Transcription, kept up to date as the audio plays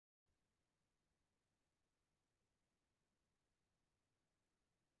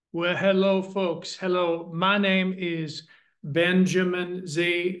Well, hello, folks. Hello. My name is Benjamin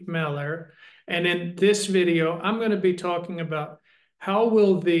Z. Miller. And in this video, I'm going to be talking about how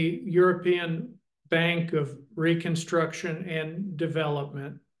will the European Bank of Reconstruction and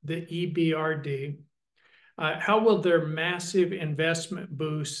Development, the EBRD, how will their massive investment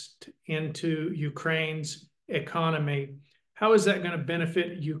boost into Ukraine's economy, how is that going to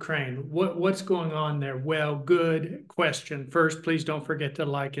benefit Ukraine? What's going on there? Well, good question. First, please don't forget to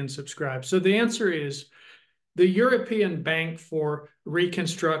like and subscribe. So the answer is the European Bank for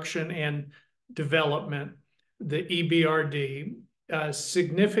Reconstruction and Development, the EBRD,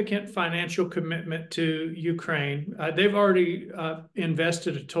 significant financial commitment to Ukraine. They've already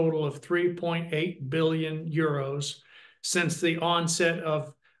invested a total of 3.8 billion euros since the onset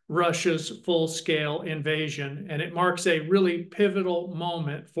of Russia's full-scale invasion, and it marks a really pivotal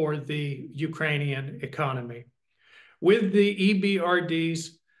moment for the Ukrainian economy. With the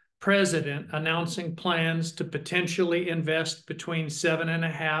EBRD's president announcing plans to potentially invest between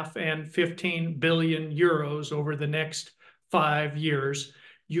 7.5 and 15 billion euros over the next 5 years,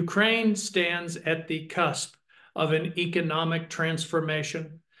 Ukraine stands at the cusp of an economic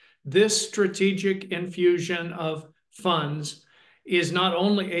transformation. This strategic infusion of funds is not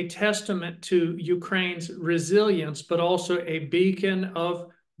only a testament to Ukraine's resilience, but also a beacon of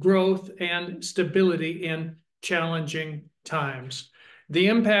growth and stability in challenging times. The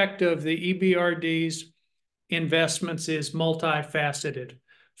impact of the EBRD's investments is multifaceted.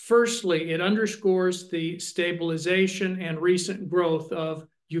 Firstly, it underscores the stabilization and recent growth of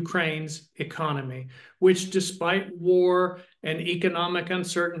Ukraine's economy, which, despite war and economic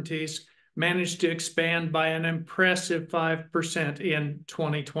uncertainties, managed to expand by an impressive 5% in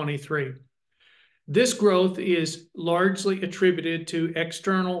 2023. This growth is largely attributed to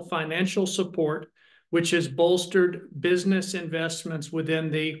external financial support, which has bolstered business investments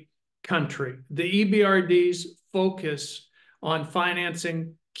within the country. The EBRD's focus on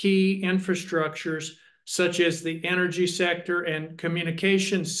financing key infrastructures, such as the energy sector and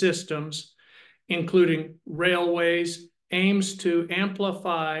communication systems, including railways, aims to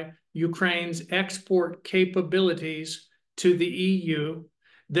amplify Ukraine's export capabilities to the EU,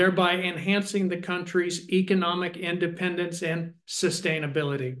 thereby enhancing the country's economic independence and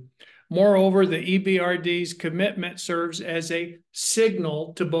sustainability. Moreover, the EBRD's commitment serves as a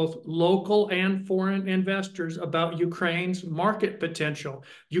signal to both local and foreign investors about Ukraine's market potential.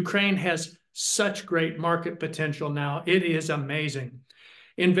 Ukraine has such great market potential now. It is amazing.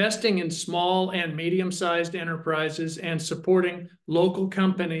 Investing in small and medium-sized enterprises and supporting local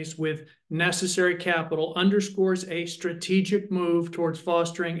companies with necessary capital underscores a strategic move towards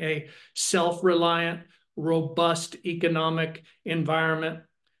fostering a self-reliant, robust economic environment.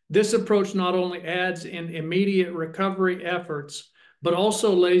 This approach not only adds in immediate recovery efforts, but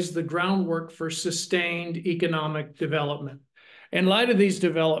also lays the groundwork for sustained economic development. In light of these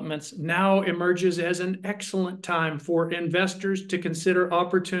developments, now emerges as an excellent time for investors to consider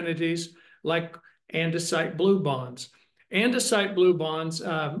opportunities like andesite blue bonds. Andesite blue bonds,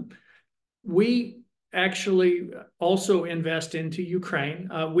 we actually also invest into Ukraine.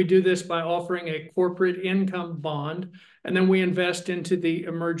 We do this by offering a corporate income bond, and then we invest into the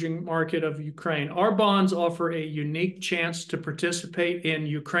emerging market of Ukraine. Our bonds offer a unique chance to participate in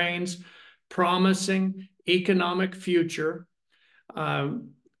Ukraine's promising economic future,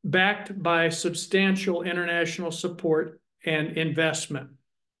 backed by substantial international support and investment.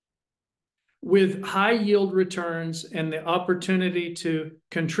 With high yield returns and the opportunity to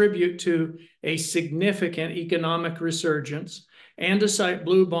contribute to a significant economic resurgence, andesite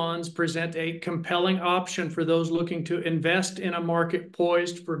blue bonds present a compelling option for those looking to invest in a market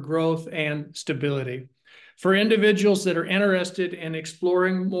poised for growth and stability. For individuals that are interested in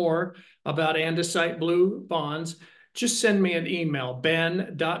exploring more about andesite blue bonds, just send me an email,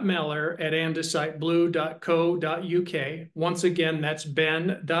 ben.meller@andesiteblue.co.uk. Once again, that's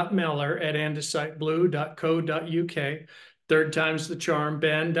ben.meller@andesiteblue.co.uk. Third time's the charm,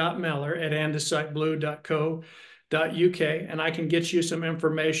 ben.meller@andesiteblue.co.uk. And I can get you some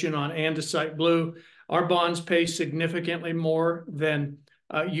information on andesite blue. Our bonds pay significantly more than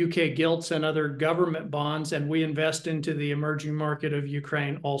UK gilts and other government bonds, and we invest into the emerging market of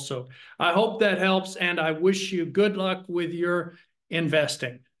Ukraine also. I hope that helps, and I wish you good luck with your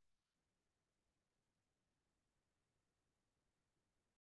investing.